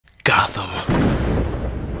Gotham.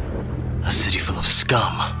 A city full of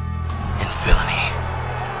scum and villainy.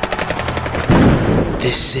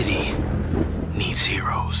 This city needs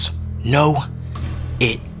heroes. No,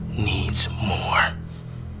 it needs more.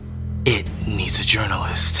 It needs a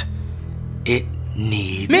journalist. It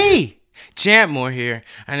needs... me! Jantmore here,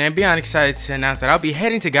 and I'm beyond excited to announce that I'll be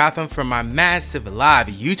heading to Gotham for my massive live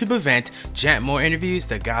YouTube event, Jantmore Interviews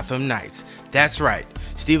the Gotham Knights. That's right,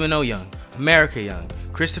 Stephen O. Young, America Young,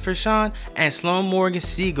 Christopher Sean, and Sloane Morgan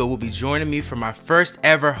Siegel will be joining me for my first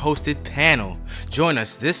ever hosted panel. Join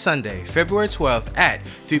us this Sunday, February 12th at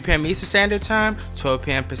 3 PM Eastern Standard Time, 12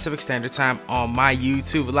 PM Pacific Standard Time on my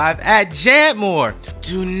YouTube live at Jantmore.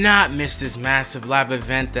 Do not miss this massive live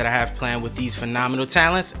event that I have planned with these phenomenal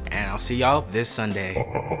talents, and I'll see y'all this Sunday.